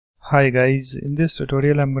Hi guys, in this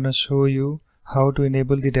tutorial I'm going to show you how to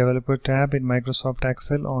enable the developer tab in Microsoft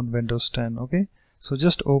Excel on Windows 10. Okay, so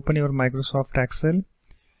just open your Microsoft Excel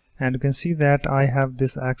and you can see that I have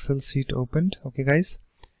this Excel sheet opened. Okay guys,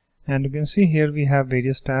 and you can see here we have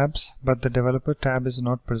various tabs, but the developer tab is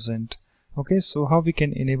not present. Okay, so how we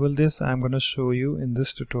can enable this I'm going to show you in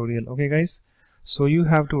this tutorial. Okay guys, so you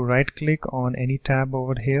have to right click on any tab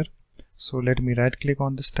over here. So let me right click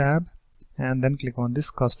on this tab and then click on this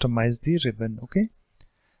customize the ribbon. Okay,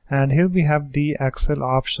 and here we have the Excel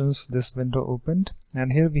options, this window opened,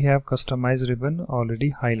 and here we have customize ribbon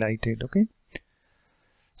already highlighted. Okay,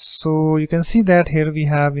 so you can see that here we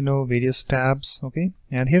have various tabs. Okay,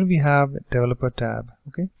 and here we have developer tab.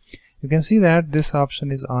 Okay, you can see that this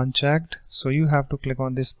option is unchecked, so you have to click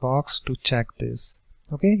on this box to check this.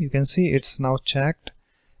 Okay, you can see it's now checked,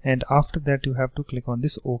 and after that you have to click on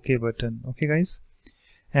this OK button. Okay guys,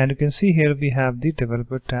 and you can see here we have the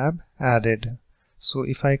developer tab added. So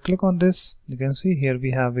if I click on this, you can see here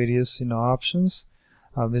we have various options,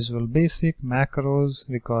 Visual Basic, macros,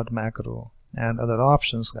 record macro, and other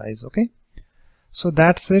options guys. Okay, so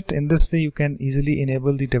that's it. In this way you can easily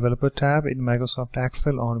enable the developer tab in Microsoft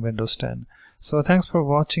Excel on Windows 10. So thanks for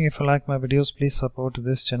watching. If you like my videos, please support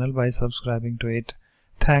this channel by subscribing to it.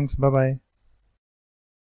 Thanks, bye bye.